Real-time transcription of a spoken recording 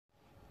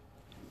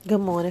Good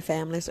morning,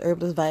 family. It's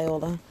Herbalist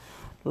Viola.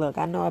 Look,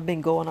 I know I've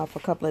been going off a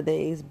couple of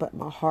days, but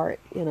my heart,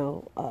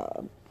 when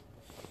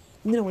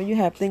you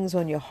have things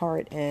on your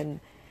heart and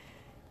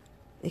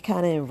it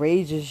kind of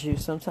enrages you,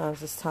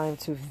 sometimes it's time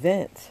to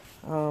vent.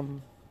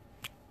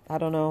 I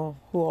don't know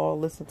who all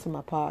listen to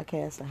my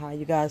podcast and how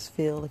you guys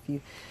feel. If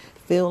you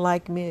feel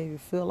like me, or you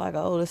feel like,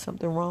 oh, there's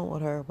something wrong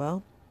with her.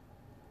 Well,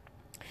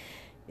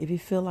 if you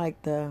feel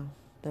like the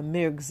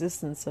mere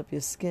existence of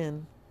your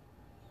skin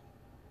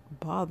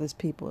bothers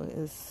people,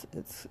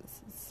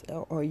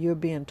 or you're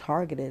being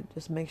targeted,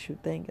 just makes you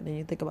think. And then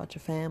you think about your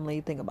family,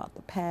 you think about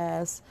the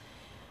past,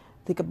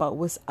 think about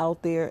what's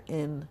out there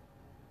in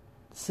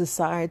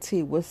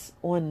society, what's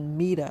on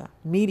media.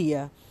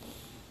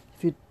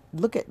 If you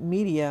look at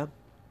media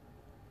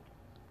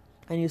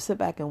and you sit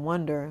back and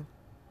wonder,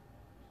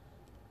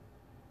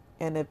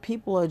 and if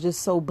people are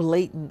just so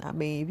blatant, I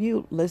mean, if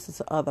you listen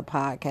to other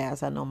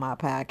podcasts, I know my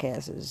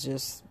podcast is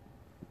just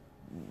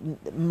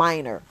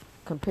minor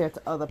compared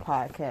to other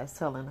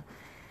podcasts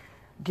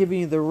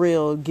giving you the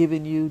real,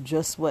 giving you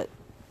just what,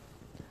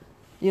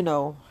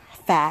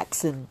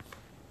 facts and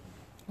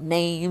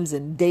names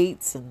and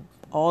dates and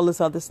all this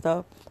other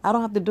stuff. I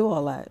don't have to do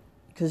all that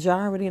because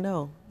y'all already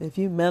know. If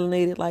you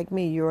melanated like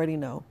me, you already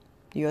know.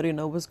 You already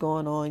know what's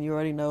going on. You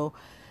already know,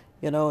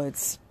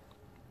 it's,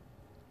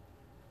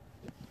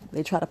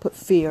 they try to put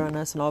fear in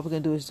us, and all we're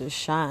going to do is just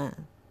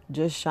shine,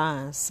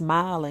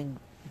 smile, and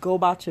go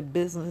about your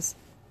business.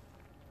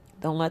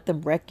 Don't let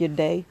them wreck your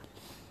day,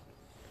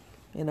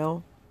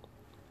 No,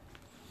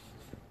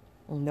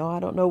 I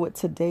don't know what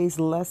today's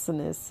lesson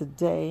is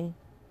today.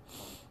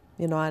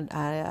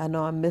 I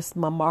know I missed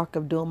my mark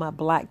of doing my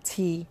black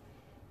tea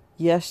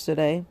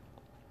yesterday.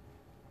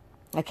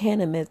 I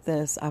can't admit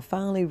this. I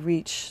finally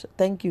reached,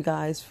 thank you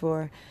guys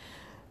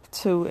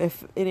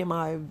if any of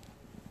my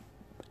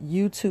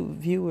YouTube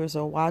viewers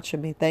are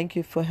watching me, thank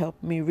you for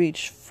helping me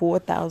reach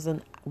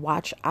 4,000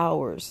 watch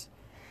hours.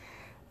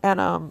 And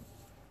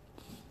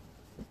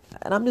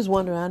I'm just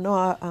wondering, I know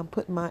I'm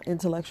putting my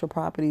intellectual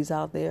properties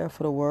out there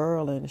for the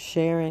world and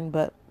sharing,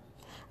 but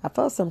I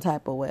felt some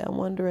type of way. I'm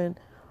wondering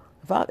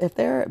if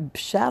they're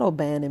shadow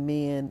banning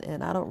me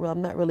and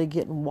I'm not really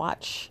getting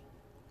watch,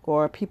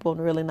 or people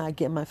really not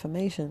getting my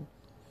information.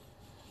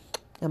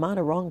 Am I on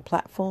the wrong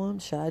platform?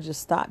 Should I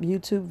just stop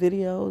YouTube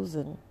videos?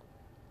 And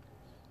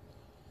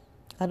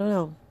I don't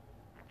know.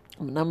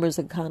 My numbers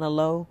are kind of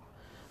low.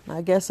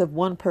 I guess if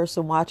one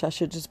person watch, I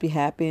should just be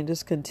happy and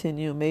just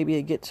continue. Maybe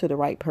it get to the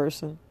right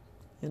person,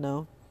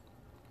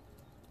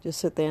 Just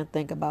sit there and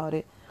think about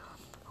it.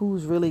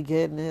 Who's really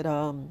getting it?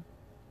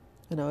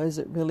 Is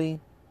it really?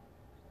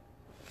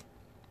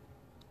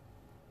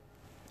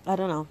 I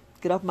don't know.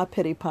 Get off my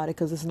pity party,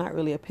 because it's not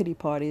really a pity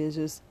party. It's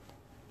just,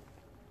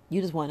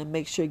 you just want to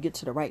make sure you get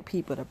to the right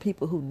people, the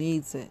people who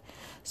needs it,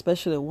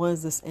 especially the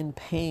ones that's in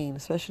pain,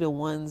 especially the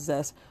ones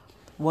that's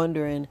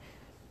wondering,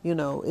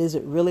 is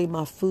it really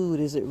my food?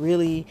 Is it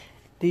really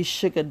these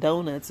sugar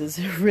donuts? Is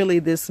it really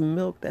this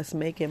milk that's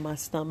making my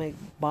stomach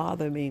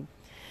bother me?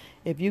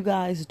 If you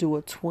guys do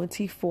a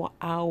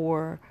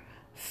 24-hour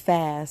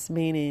fast,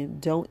 meaning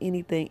don't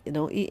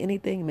eat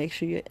anything, make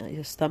sure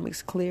your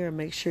stomach's clear,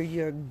 make sure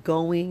you're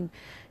going,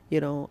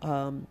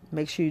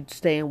 make sure you're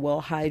staying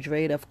well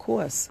hydrated. Of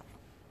course,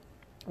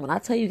 when I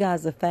tell you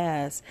guys to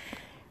fast,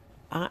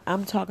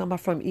 I'm talking about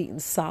from eating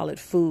solid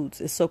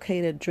foods. It's okay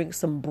to drink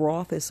some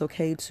broth. It's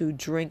okay to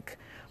drink.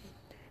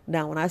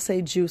 Now, when I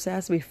say juice, it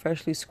has to be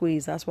freshly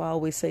squeezed. That's why I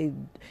always say,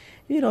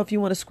 if you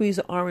want to squeeze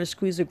an orange,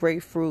 squeeze a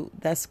grapefruit,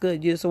 that's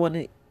good. You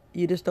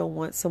just don't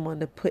want someone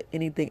to put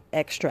anything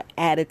extra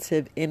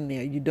additive in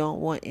there. You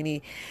don't want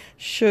any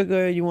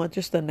sugar. You want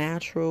just the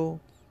natural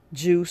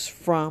juice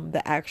from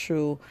the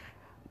actual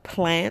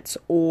plant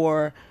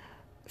or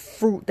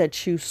fruit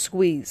that you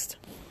squeezed.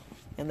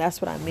 And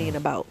that's what I mean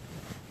about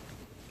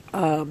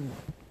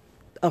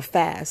a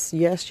fast.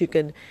 Yes, you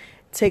can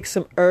take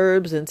some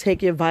herbs and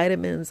take your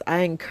vitamins. I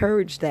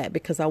encourage that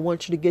because I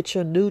want you to get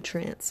your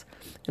nutrients.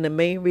 And the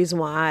main reason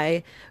why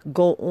I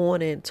go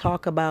on and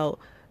talk about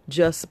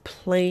just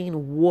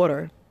plain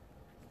water,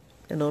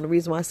 and the only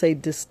reason why I say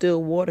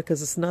distilled water,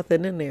 because it's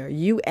nothing in there.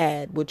 You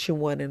add what you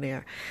want in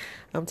there.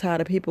 I'm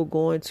tired of people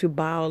going to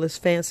buy all this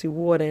fancy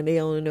water and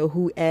they only know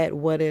who add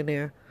what in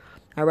there.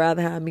 I'd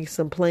rather have me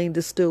some plain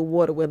distilled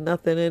water with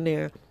nothing in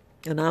there,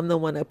 and I'm the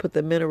one that put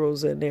the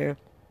minerals in there.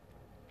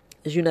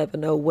 Because you never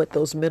know what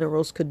those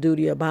minerals could do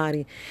to your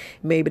body.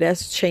 Maybe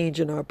that's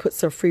changing, or put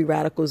some free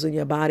radicals in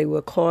your body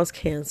will cause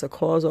cancer,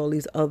 cause all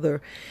these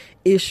other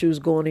issues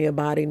going in your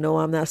body. No,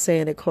 I'm not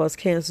saying it causes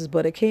cancers,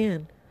 but it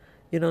can.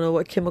 You don't know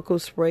what chemical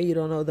spray. You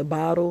don't know the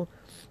bottle.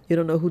 You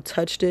don't know who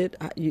touched it.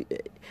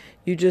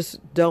 You just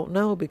don't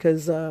know,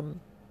 because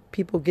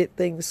people get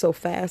things so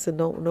fast and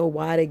don't know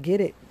why they get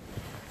it.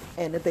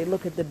 And if they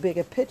look at the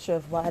bigger picture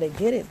of why they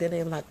get it, then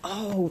they're like,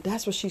 oh,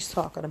 that's what she's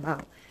talking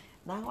about.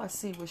 Now I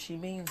see what she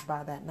means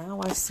by that.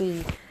 Now I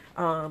see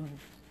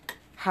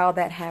how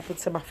that happened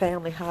to my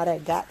family, how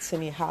that got to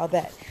me, how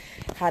that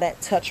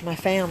touched my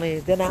family.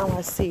 Then now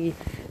I see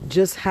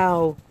just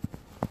how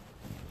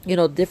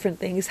Different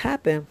things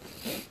happen.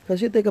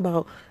 Because you think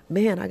about,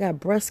 man, I got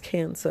breast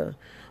cancer.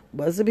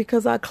 Was it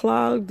because I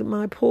clogged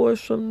my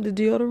pores from the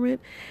deodorant?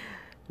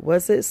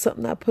 Was it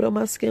something I put on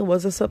my skin?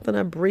 Was it something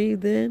I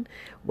breathed in?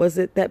 Was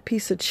it that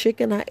piece of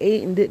chicken I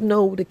ate and didn't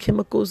know the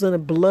chemicals in the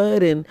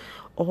blood and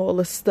all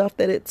the stuff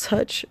that it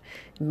touched?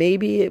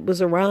 Maybe it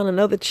was around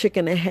another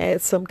chicken that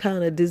had some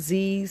kind of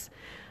disease.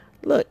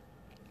 Look,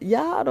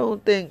 y'all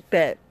don't think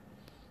that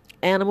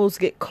animals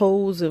get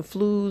colds and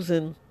flus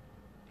and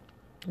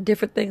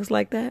different things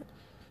like that?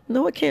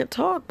 No, it can't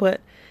talk,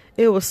 but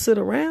it will sit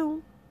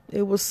around.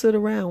 It will sit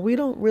around. We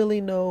don't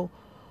really know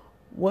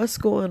what's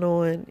going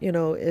on.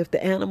 If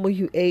the animal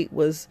you ate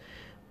was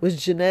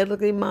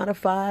genetically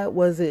modified.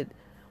 Was it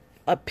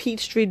a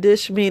petri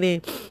dish,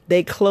 meaning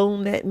they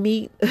cloned that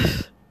meat?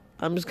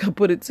 I'm just gonna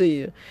put it to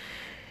you.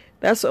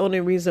 That's the only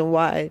reason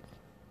why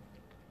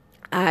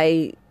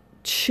I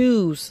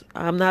choose.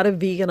 I'm not a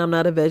vegan, I'm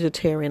not a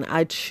vegetarian.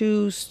 I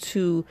choose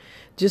to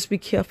just be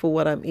careful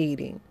what I'm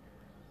eating.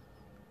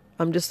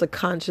 I'm just a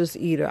conscious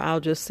eater. I'll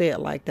just say it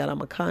like that.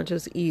 I'm a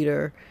conscious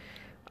eater.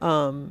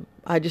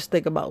 I just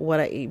think about what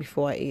I eat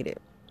before I eat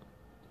it.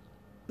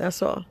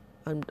 That's all.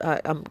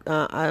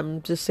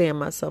 I'm just saying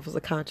myself as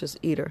a conscious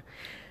eater.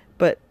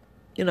 But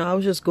I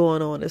was just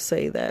going on to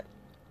say that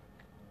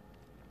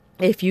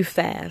if you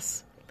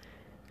fast,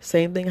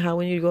 same thing how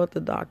when you go to the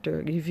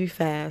doctor, if you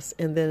fast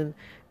and then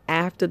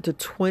after the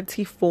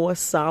 24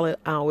 solid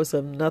hours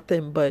of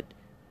nothing but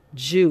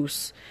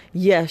juice,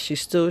 yes, you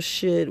still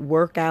should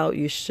work out.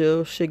 You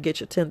still should get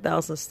your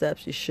 10,000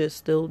 steps. You should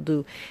still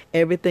do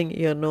everything in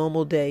your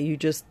normal day. You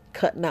just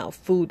cutting out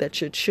food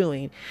that you're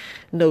chewing.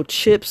 No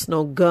chips,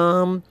 no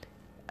gum,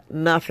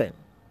 nothing.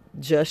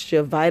 Just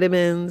your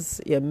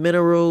vitamins, your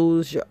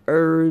minerals, your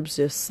herbs,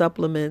 your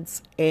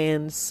supplements,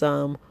 and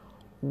some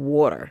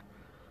water.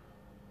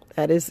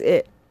 That is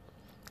it.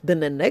 Then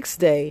the next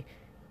day,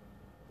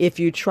 if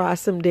you try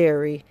some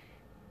dairy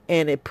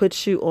and it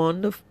puts you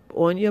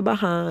on your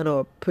behind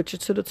or put you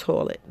to the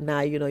toilet,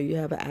 now you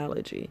have an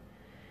allergy.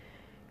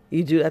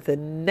 You do that the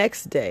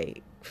next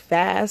day.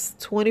 Fast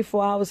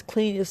 24 hours,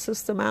 clean your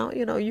system out.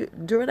 You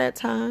during that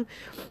time,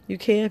 you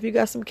can, if you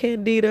got some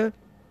Candida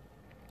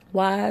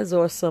wise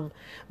or some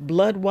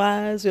blood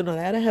wise,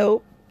 that'll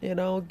help.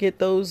 Get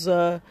those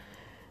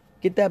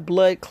get that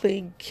blood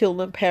clean, kill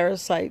them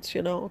parasites,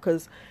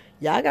 because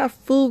y'all got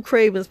food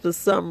cravings for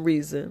some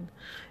reason.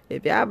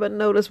 If y'all ever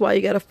notice why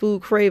you got a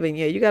food craving,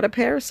 yeah, you got a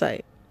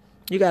parasite.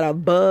 You got a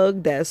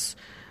bug that's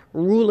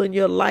ruling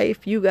your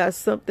life. You got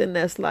something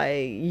that's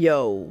like,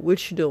 yo,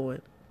 what you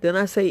doing? Then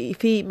I say,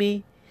 feed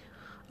me.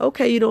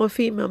 Okay, you don't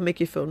feed me. I'll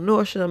make you feel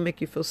nauseous. I'll make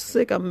you feel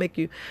sick. I'm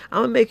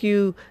gonna make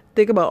you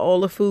think about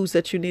all the foods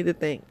that you need to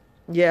think.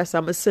 Yes,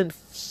 I'm gonna send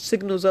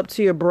signals up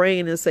to your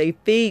brain and say,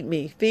 feed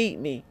me, feed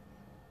me.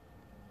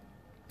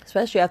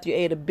 Especially after you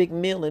ate a big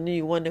meal and then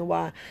you wonder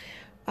why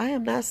I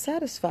am not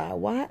satisfied.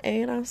 Why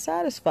ain't I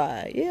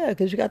satisfied? Yeah,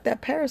 because you got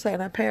that parasite,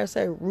 and that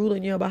parasite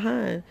ruling your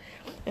behind.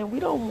 And we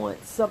don't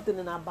want something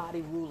in our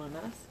body ruling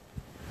us.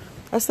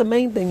 That's the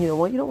main thing you don't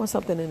want. You don't want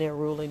something in there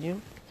ruling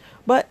you.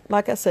 But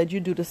like I said, you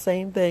do the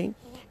same thing.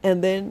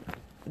 And then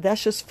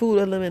that's just food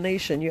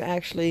elimination. You're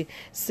actually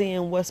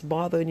seeing what's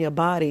bothering your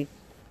body.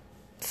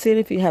 Seeing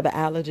if you have an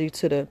allergy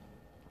to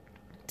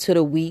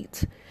the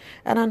wheat.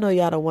 And I know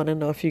y'all don't want to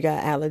know if you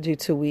got allergy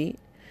to wheat.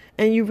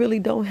 And you really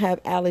don't have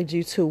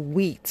allergy to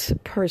wheat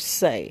per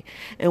se.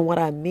 And what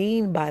I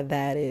mean by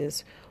that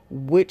is,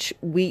 which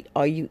wheat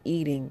are you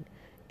eating?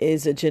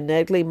 Is it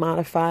genetically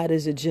modified?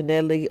 Is it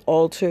genetically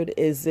altered?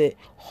 Is it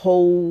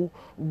whole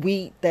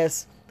wheat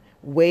that's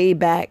way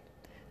back,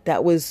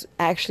 that was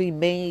actually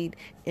made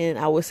in,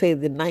 I would say,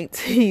 the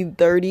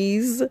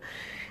 1930s?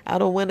 I don't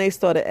know when they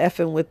started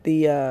effing with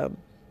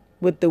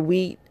the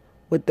wheat,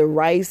 with the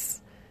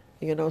rice.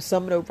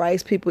 Some of the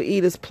rice people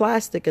eat is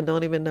plastic and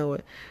don't even know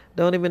it.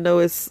 Don't even know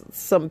it's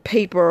some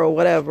paper or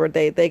whatever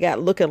they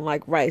got looking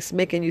like rice,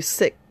 making you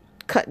sick,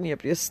 cutting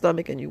up your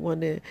stomach, and you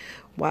wonder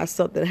why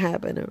something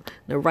happened, or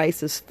the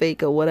rice is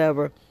fake or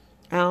whatever.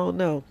 I don't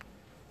know.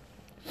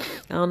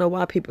 I don't know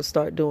why people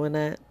start doing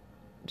that.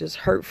 Just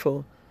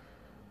hurtful.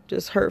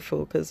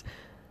 Because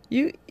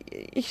you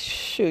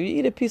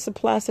eat a piece of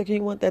plastic and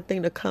you want that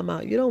thing to come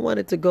out. You don't want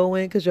it to go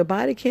in because your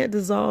body can't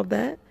dissolve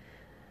that.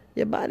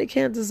 Your body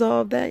can't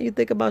dissolve that. You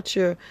think about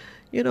your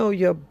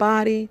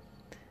body,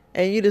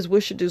 and you just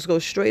wish it just go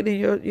straight in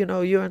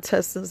your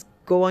intestines,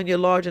 go on your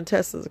large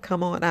intestines and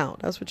come on out.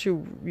 That's what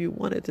you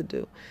want it to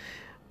do.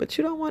 But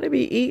you don't want to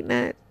be eating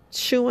that,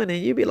 chewing,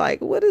 and you be like,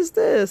 what is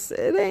this?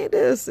 It ain't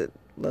this.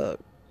 Look,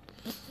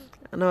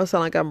 I know it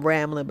sounds like I'm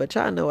rambling, but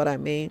y'all know what I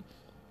mean.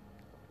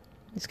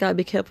 You just got to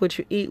be careful what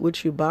you eat,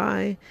 what you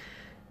buy.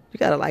 You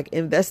got to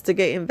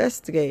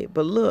investigate.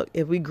 But look,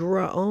 if we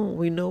grew our own,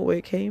 we know where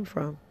it came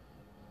from.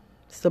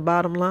 It's the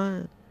bottom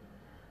line.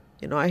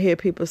 I hear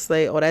people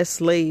say, oh, that's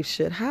slave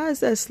shit. How is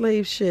that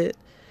slave shit?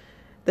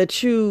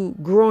 That you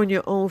growing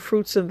your own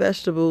fruits and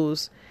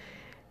vegetables,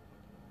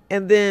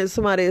 and then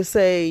somebody will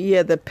say,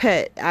 yeah, the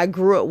pet, I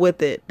grew up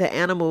with it. The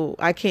animal,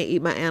 I can't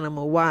eat my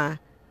animal. Why?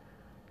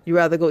 You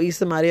rather go eat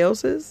somebody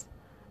else's?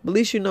 But at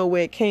least you know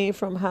where it came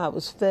from, how it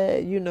was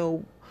fed, you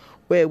know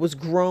where it was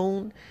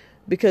grown,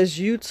 because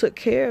you took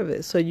care of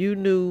it. So you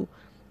knew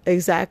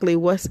exactly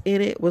what's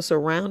in it, what's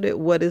around it,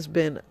 what has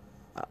been,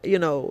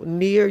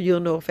 near. You'll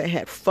know if it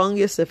had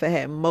fungus, if it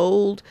had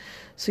mold.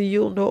 So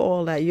you'll know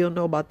all that. You'll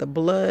know about the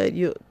blood.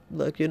 You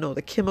know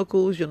the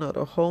chemicals, you know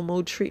the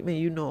hormone treatment,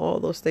 you know all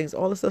those things.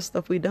 All this other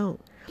stuff we don't.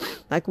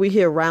 Like we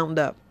hear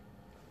Roundup.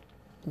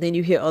 Then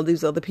you hear all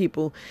these other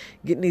people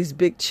getting these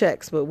big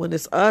checks. But when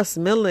it's us,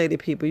 melanated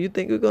people, you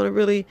think we're going to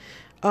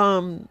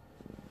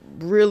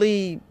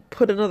really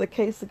put another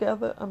case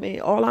together? I mean,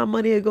 all our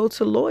money would go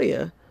to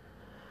lawyer.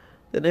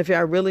 Then if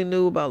y'all really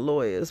knew about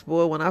lawyers,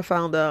 boy, when I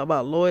found out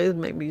about lawyers, it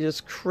made me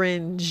just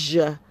cringe.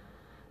 You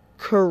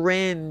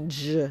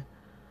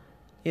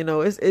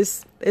know,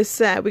 it's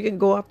sad. We can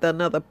go after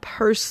another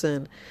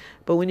person,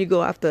 but when you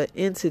go after an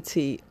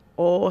entity,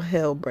 all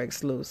hell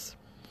breaks loose.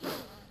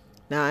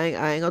 Now, I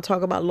ain't gonna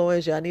talk about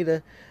lawyers. Y'all need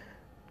to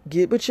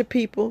get with your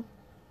people,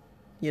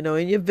 you know,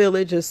 in your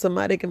village, or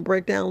somebody can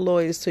break down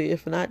lawyers to you.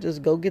 If not,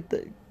 just go get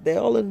they're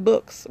all in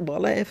books.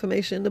 All that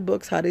information in the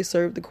books, how they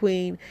serve the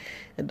queen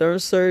and don't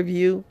serve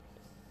you.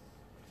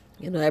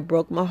 You know, that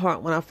broke my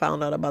heart when I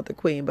found out about the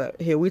queen. But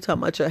here we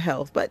talking about your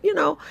health. But, you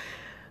know,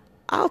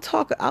 I'll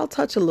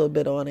touch a little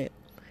bit on it.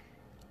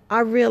 I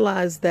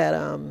realized that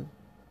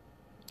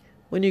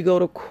when you go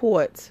to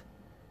court,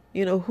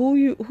 you know,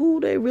 who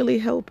they really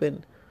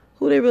helping,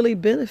 who they really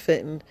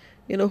benefiting,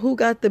 you know, who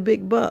got the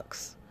big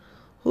bucks,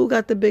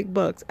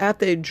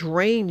 after they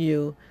drain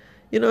you.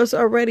 You know, it's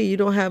already, you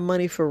don't have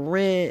money for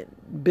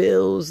rent,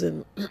 bills,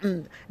 and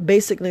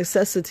basic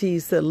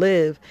necessities to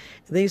live.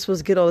 And then you're supposed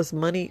to get all this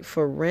money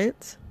for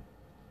rent.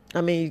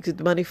 I mean, you get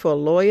the money for a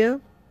lawyer,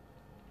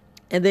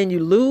 and then you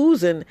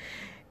lose, and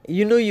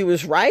you knew you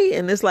was right,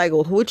 and it's like,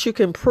 well, what you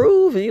can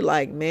prove, and you're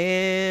like,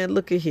 man,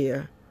 look at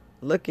here,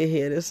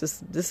 this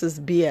is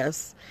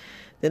BS.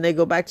 Then they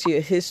go back to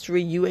your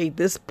history. You ate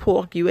this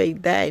pork, you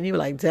ate that, and you're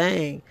like,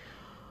 dang.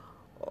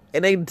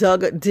 And they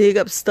dig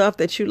up stuff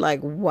that you like,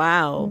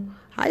 wow,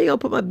 how you gonna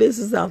put my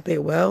business out there?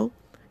 Well,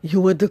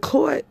 you went to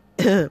court.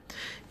 You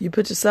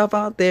put yourself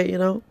out there, you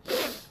know.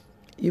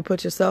 You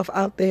put yourself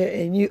out there,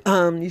 and you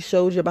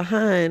showed your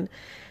behind,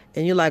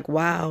 and you're like,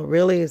 wow,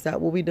 really? Is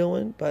that what we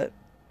doing? But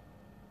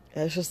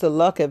that's just the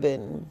luck of it,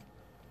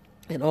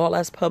 and all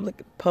that's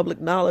public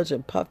knowledge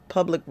and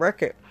public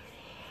record.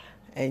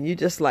 And you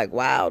just like,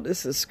 wow,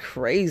 this is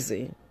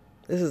crazy.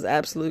 This is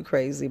absolute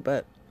crazy.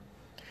 But,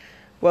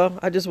 well,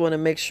 I just want to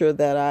make sure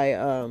that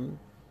I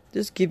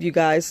just give you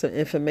guys some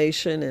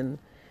information and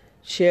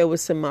share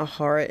what's in my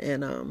heart,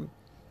 and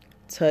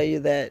tell you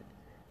that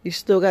you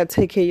still got to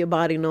take care of your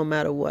body no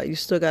matter what. You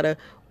still got to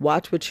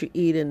watch what you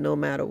eat and no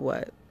matter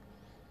what.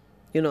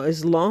 You know,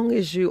 as long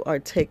as you are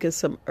taking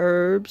some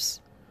herbs,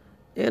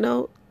 you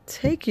know,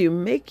 get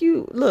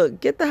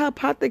the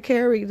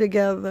apothecary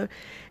together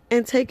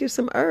and take you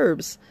some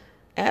herbs.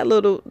 Add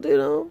little, you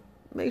know,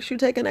 make sure you're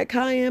taking that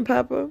cayenne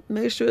pepper.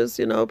 Make sure it's,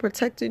 you know,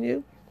 protecting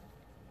you.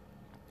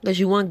 Because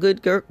you want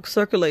good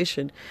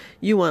circulation.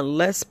 You want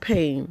less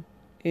pain,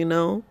 you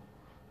know.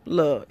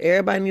 Look,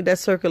 everybody need that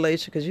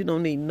circulation, because you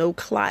don't need no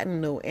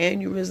clotting, no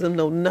aneurysm,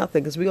 no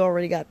nothing. Because we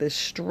already got this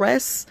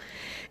stress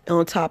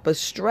on top of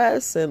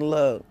stress. And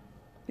look,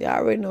 you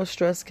already know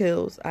stress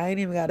kills. I ain't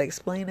even got to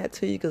explain that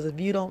to you, because if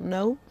you don't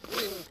know,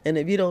 and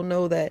if you don't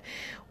know that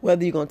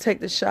whether you're going to take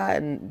the shot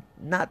and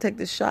not take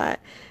the shot,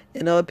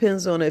 it all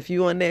depends on if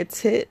you on that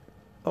tit,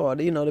 or,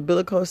 you know, the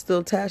umbilical is still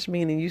attached,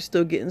 meaning you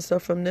still getting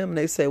stuff from them. And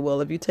they say,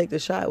 well, if you take the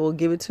shot, we'll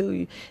give it to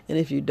you. And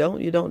if you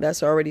don't, you don't.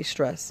 That's already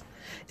stress.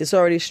 It's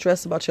already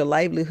stress about your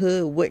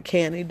livelihood. What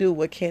can they do?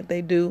 What can't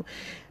they do?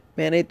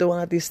 Man, they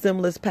throwing out these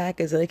stimulus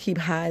packages, and they keep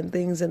hiding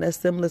things in that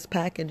stimulus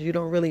package you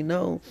don't really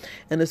know.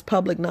 And it's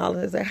public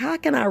knowledge. It's like, how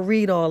can I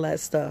read all that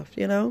stuff,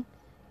 you know?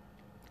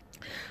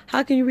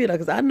 How can you read it?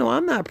 Because I know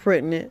I'm not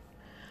printing it.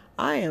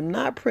 I am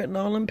not printing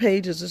all them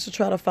pages just to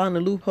try to find a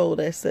loophole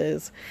that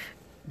says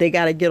they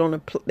got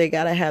to they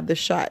got to have the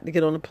shot to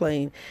get on the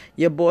plane.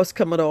 Your boss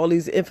come with all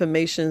these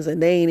informations,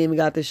 and they ain't even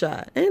got the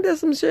shot. Ain't that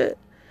some shit?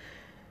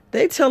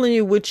 They telling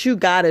you what you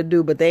got to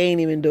do, but they ain't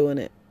even doing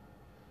it.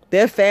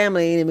 Their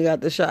family ain't even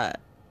got the shot.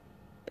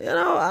 You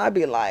know, I'd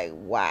be like,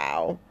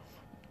 wow.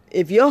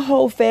 If your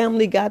whole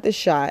family got the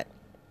shot,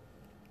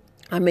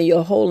 I mean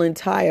your whole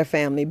entire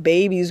family,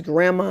 babies,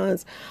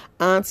 grandmas,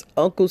 aunts,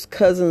 uncles,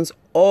 cousins,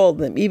 all of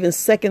them, even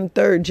second,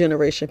 third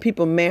generation,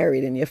 people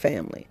married in your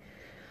family,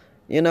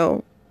 you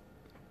know,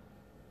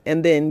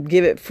 and then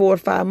give it 4 or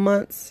 5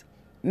 months,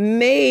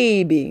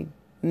 maybe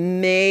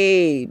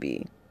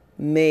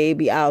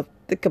I'll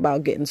think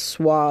about getting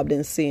swabbed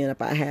and seeing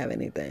if I have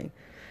anything.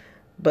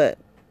 But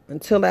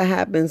until that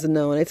happens,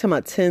 no. And they talking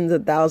about tens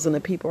of thousands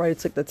of people already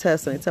took the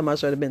test, and they talking about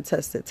it's already been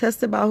tested.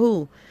 Tested by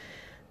who?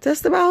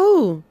 Tested by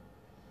who?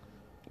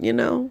 You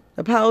know,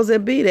 the powers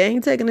that be, they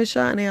ain't taking a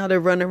shot, and they out there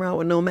running around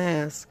with no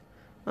mask.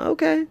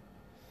 Okay.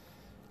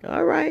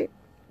 All right.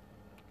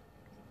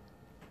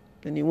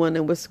 And you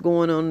wonder what's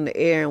going on in the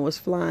air and what's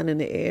flying in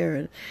the air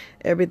and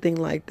everything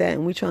like that.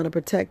 And we trying to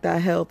protect our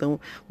health, and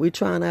we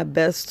trying our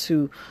best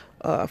to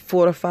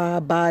fortify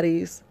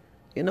bodies,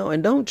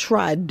 and don't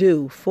try,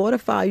 do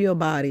fortify your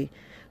body.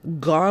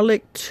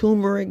 Garlic,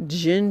 turmeric,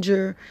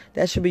 ginger,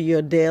 that should be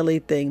your daily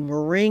thing.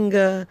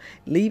 Moringa,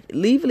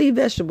 leafy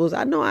vegetables.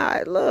 I know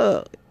I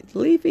love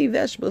leafy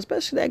vegetables,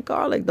 especially that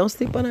garlic. Don't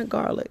sleep on that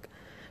garlic.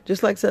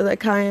 Just like says that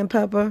cayenne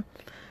pepper.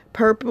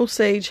 Purple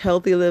sage,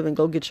 healthy living.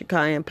 Go get your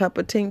cayenne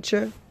pepper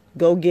tincture.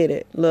 Go get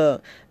it.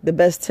 Look, the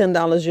best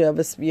 $10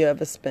 you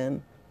ever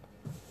spend.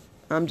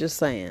 I'm just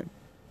saying.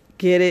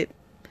 Get it.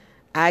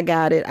 I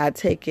got it. I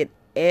take it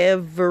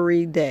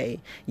every day.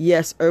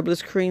 Yes,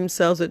 Herbalist Cream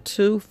sells it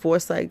too.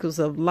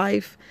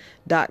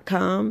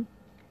 4cyclesoflife.com.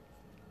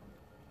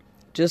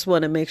 Just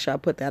want to make sure I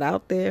put that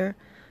out there.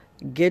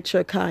 Get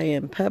your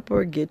cayenne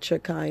pepper. Get your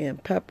cayenne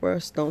pepper.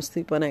 Don't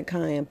sleep on that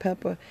cayenne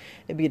pepper.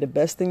 It'd be the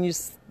best thing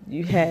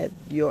you had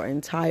your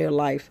entire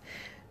life.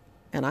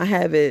 And I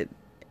have it.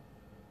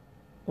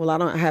 Well, I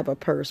don't have a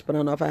purse, but I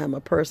don't know if I have a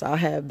purse. I'll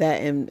have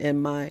that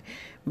in my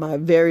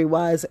Very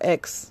Wise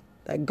X,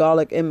 that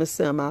garlic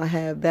MSM. I'll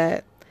have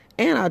that.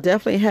 And I'll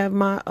definitely have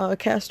my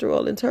castor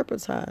oil and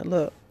turpentine.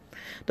 Look,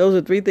 those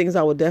are 3 things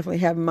I will definitely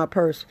have in my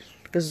purse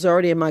because it's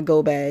already in my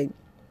go bag.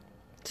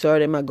 It's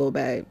already in my go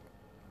bag.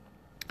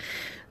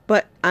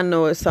 But I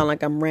know it sounds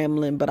like I'm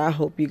rambling, but I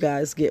hope you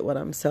guys get what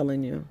I'm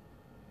telling you.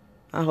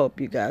 I hope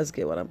you guys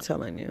get what I'm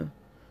telling you.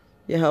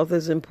 Your health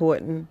is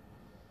important.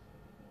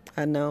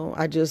 I know.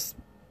 I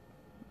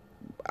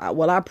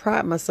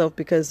pride myself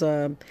because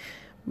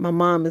my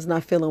mom is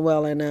not feeling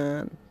well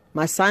and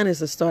my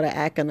sinuses started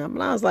acting up.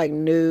 And I was like,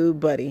 no,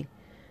 buddy,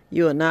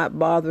 you are not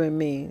bothering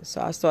me.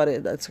 So I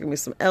took me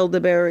some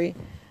elderberry.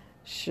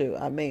 Shoot,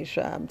 I made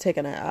sure I'm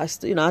taking that. I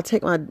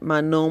take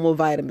my normal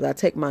vitamins. I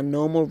take my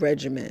normal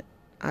regimen.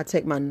 I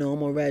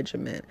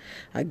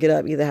get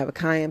up, either have a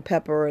cayenne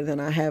pepper, or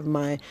then I have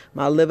my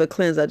liver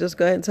cleanse. I just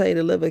go ahead and tell you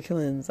the liver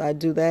cleanse. I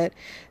do that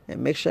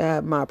and make sure I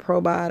have my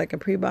probiotic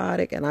and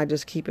prebiotic, and I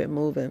just keep it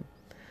moving.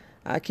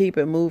 I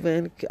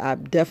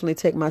definitely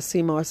take my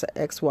CMOS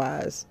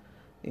XYs.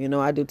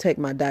 I do take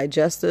my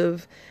digest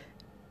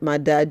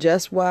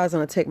wise,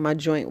 and I take my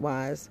joint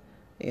wise.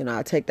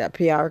 I take that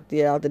PR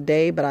the other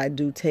day, but I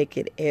do take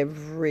it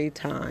every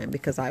time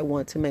because I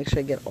want to make sure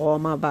I get all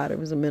my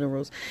vitamins and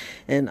minerals.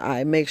 And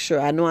I make sure,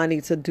 I know I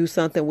need to do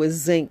something with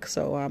zinc,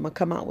 so I'm going to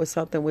come out with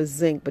something with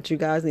zinc. But you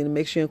guys need to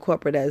make sure you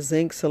incorporate that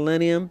zinc,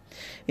 selenium.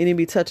 You need to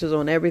be touches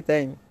on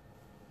everything.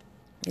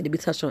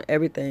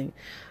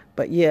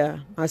 But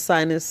yeah, my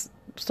sinus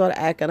started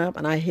acting up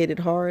and I hit it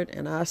hard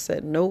and I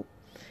said, nope.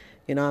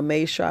 I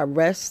made sure I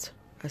rest.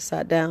 I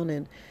sat down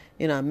and,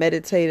 I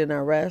meditated and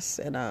I rest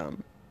and,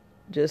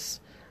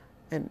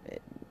 and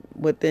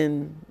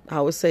within,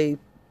 I would say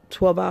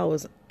 12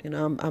 hours,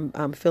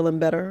 I'm feeling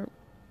better.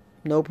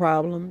 No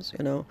problems,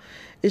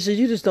 It's just,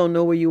 you just don't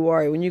know where you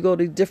are. When you go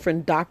to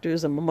different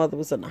doctors, and my mother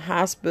was in the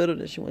hospital,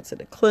 then she went to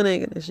the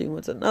clinic, and then she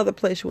went to another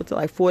place. She went to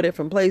like 4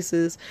 different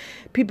places.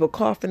 People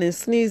coughing and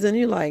sneezing.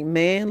 You're like,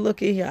 man,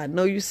 look at here. I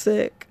know you're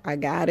sick. I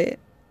got it.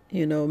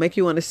 Make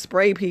you want to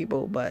spray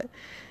people. But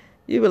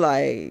you be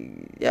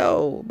like,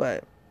 yo,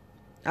 but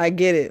I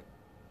get it.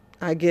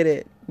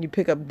 You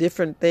pick up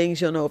different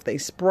things. You don't know if they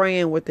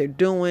spraying, what they're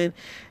doing.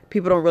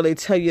 People don't really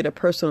tell you the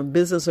personal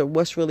business or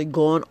what's really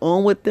going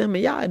on with them.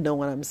 And y'all know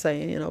what I'm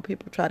saying.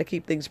 People try to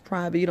keep things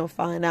private. You don't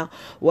find out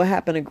what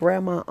happened to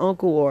grandma,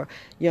 uncle, or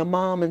your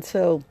mom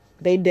until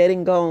they dead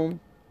and gone.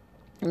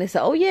 And they say,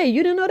 oh, yeah,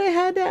 you didn't know they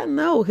had that?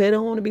 No, they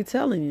don't want to be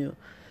telling you.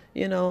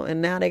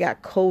 And now they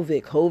got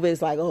COVID. COVID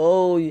is like,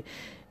 oh,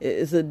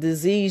 it's a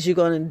disease. You're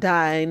going to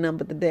die. Ain't nothing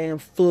but the damn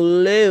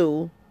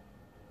flu.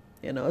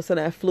 It's in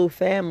that flu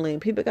family.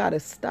 And people got to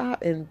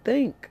stop and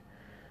think.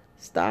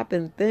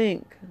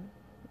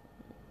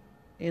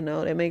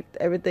 They make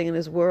everything in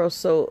this world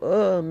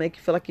so, make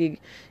you feel like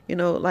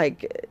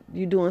like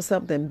you're doing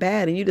something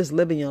bad and you just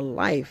living your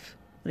life.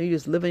 You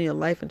just living your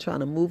life and trying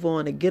to move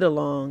on and get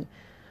along.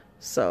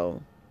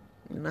 So,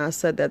 I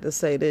said that to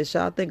say this.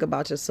 Y'all think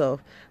about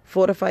yourself.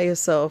 Fortify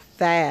yourself.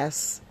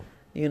 Fast.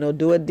 Do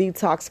a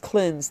detox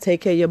cleanse.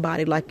 Take care of your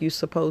body like you're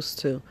supposed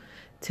to.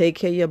 No,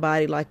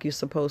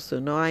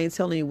 I ain't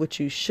telling you what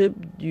you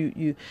should,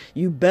 you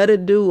better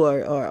do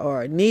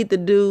or need to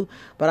do,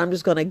 but I'm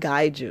just going to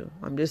guide you.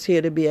 I'm just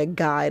here to be a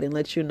guide and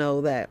let you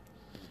know that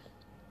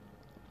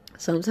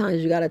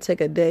sometimes you got to take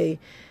a day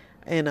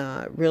and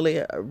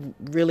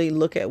really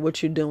look at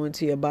what you're doing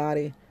to your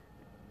body.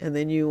 And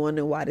then you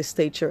wonder why the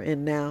state you're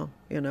in now,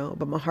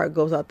 But my heart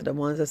goes out to the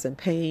ones that's in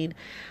pain.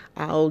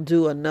 I'll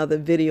do another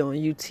video on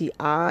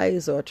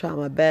UTIs or try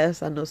my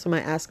best. I know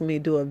somebody asking me to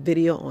do a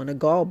video on a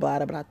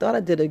gallbladder, but I thought I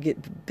did a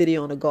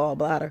video on a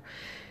gallbladder.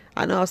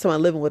 I know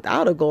someone living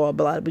without a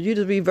gallbladder, but you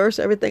just reverse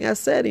everything I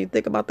said and you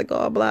think about the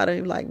gallbladder and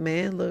you're like,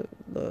 man, look.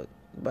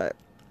 But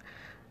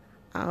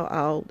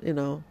I'll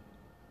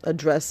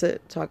address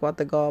it, talk about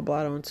the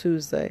gallbladder on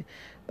Tuesday.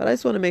 But I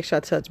just want to make sure I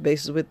touch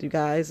bases with you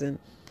guys and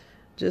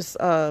just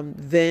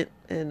vent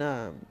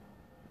and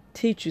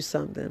teach you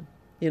something.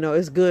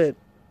 It's good.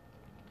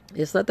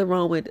 There's nothing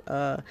wrong with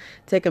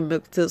taking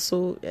milk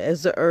thistle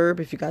as a herb.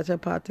 If you got your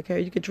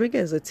apothecary, you could drink it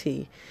as a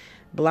tea.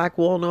 Black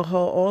walnut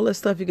hull, all this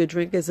stuff you could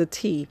drink as a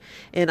tea.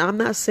 And I'm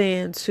not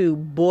saying to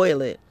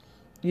boil it.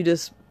 You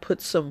just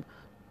put some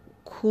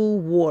cool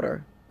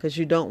water because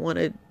you don't want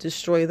to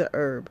destroy the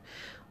herb.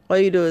 All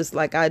you do is,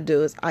 like I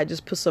do, is I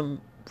just put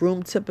some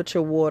room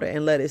temperature water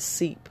and let it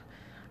seep.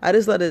 I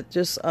just let it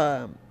just,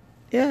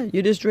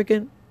 you're just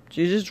drinking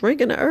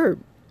the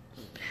herb.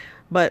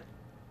 But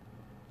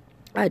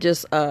I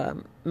just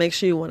make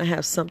sure you want to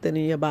have something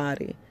in your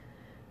body,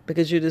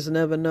 because you just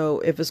never know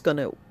if it's going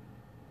to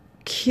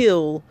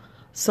kill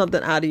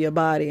something out of your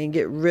body and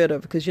get rid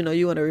of, because you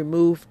want to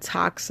remove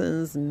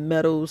toxins,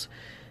 metals.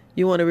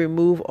 You want to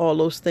remove all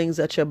those things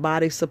that your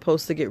body's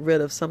supposed to get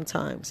rid of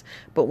sometimes.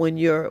 But when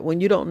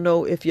you don't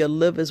know if your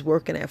liver's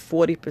working at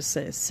 40%,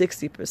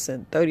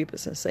 60%,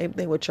 30%, same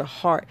thing with your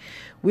heart.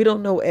 We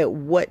don't know at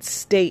what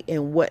state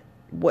and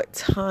what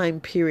time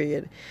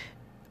period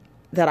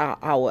that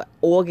our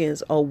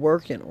organs are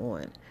working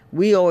on.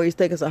 We always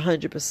think it's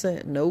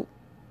 100%.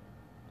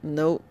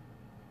 Nope.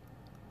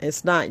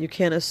 It's not. You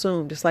can't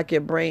assume. Just like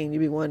your brain, you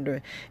be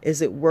wondering,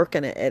 is it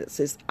working at its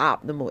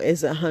optimal?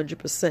 Is it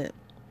 100%?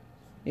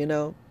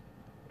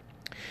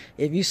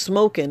 If you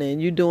smoking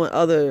and you doing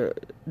other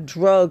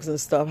drugs and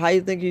stuff, how you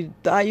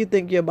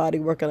think your body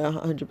working at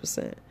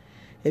 100%?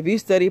 If you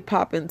steady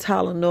popping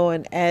Tylenol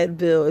and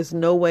Advil, there's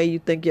no way you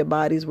think your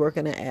body's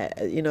working at,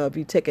 if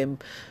you taking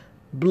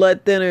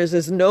blood thinners,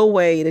 there's no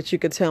way that you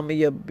could tell me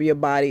your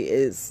body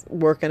is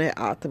working at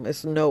optimum.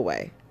 It's no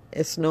way.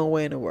 It's no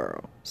way in the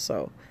world.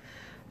 So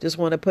just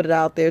want to put it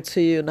out there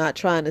to you, not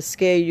trying to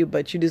scare you,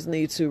 but you just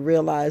need to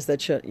realize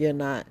that you're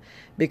not,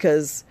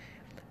 because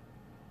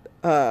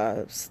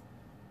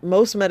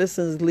most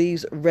medicines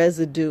leaves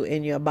residue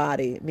in your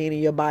body, meaning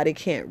your body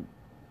can't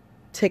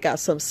take out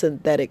some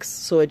synthetics,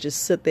 so it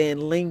just sit there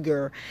and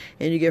linger,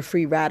 and you get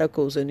free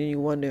radicals, and then you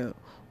wonder,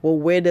 well,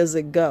 where does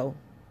it go?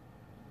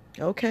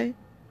 Okay,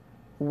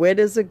 where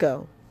does it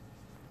go?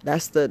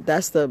 That's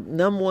the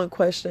number one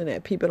question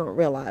that people don't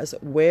realize.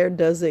 Where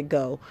does it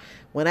go?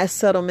 When that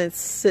settlement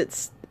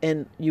sits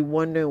and you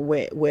wonder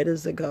where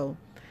does it go?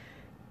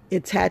 It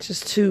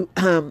attaches to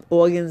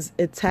organs.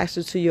 It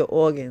attaches to your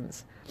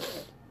organs.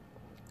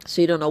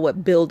 So you don't know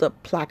what build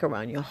up plaque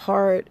around your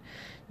heart.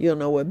 You don't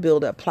know what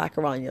build up plaque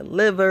around your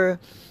liver.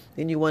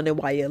 And you wonder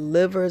why your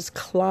liver is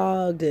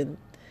clogged. And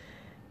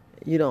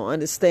you don't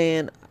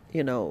understand,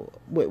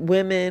 with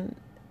women,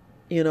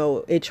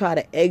 it try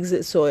to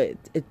exit. So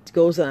it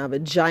goes in our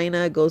vagina,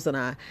 it goes in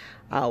our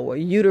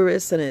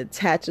uterus, and it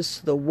attaches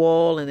to the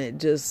wall, and it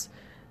just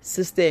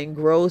sits there and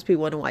grows.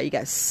 People wonder why you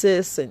got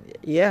cysts. And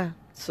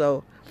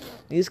so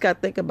you just got to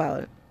think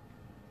about it.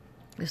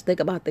 Just think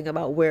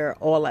about where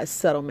all that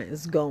settlement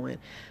is going,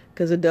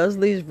 because it does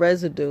leave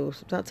residue.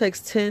 Sometimes it takes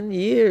 10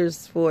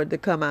 years for it to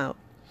come out.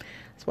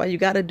 That's why you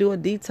got to do a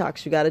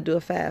detox. You got to do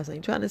a fast. I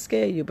ain't trying to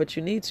scare you, but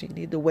you need to. You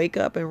need to wake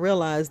up and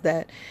realize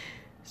that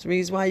it's the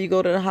reason why you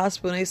go to the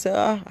hospital and they say,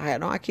 I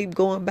know I keep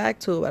going back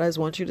to it, but I just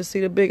want you to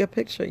see the bigger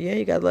picture. Yeah,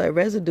 you got that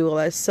residue, all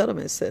that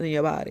settlement sitting in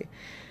your body.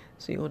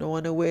 So you want to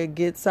wonder where it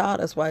gets out.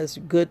 That's why it's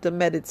good to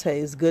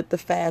meditate. It's good to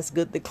fast,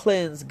 good to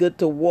cleanse, good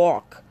to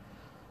walk.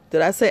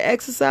 Did I say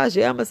exercise?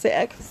 Yeah, I'm going to say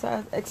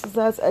exercise.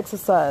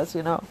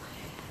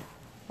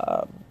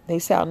 They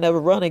say I'll never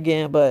run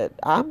again, but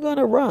I'm going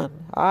to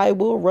run. I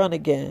will run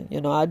again.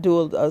 I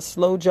do a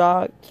slow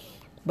jog,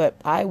 but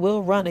I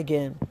will run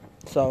again.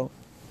 So,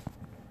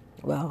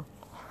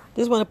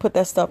 just want to put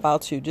that stuff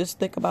out to you. Just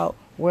think about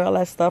where all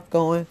that stuff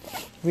going.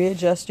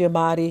 Readjust your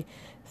body.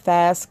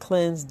 Fast,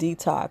 cleanse,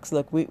 detox.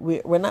 Look,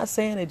 we're not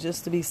saying it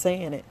just to be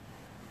saying it.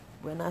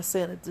 We're not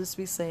saying it just to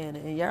be saying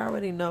it. And you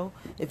already know,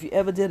 if you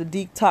ever did a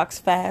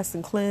detox, fast,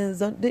 and cleanse,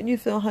 didn't you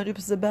feel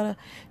 100% better?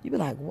 You'd be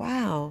like,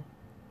 wow,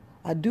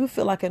 I do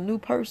feel like a new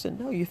person.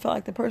 No, you felt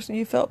like the person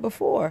you felt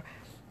before.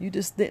 You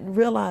just didn't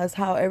realize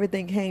how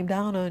everything came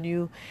down on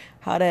you,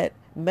 how that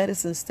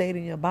medicine stayed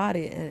in your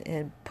body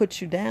and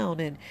put you down.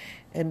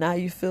 And now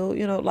you feel,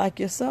 like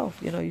yourself.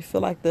 You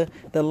feel like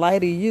the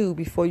lighter you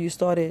before you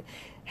started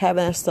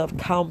having that stuff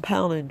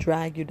compound and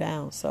drag you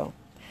down. So,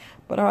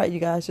 but all right, you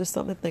guys, just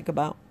something to think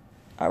about.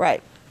 All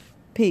right.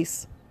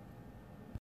 Peace.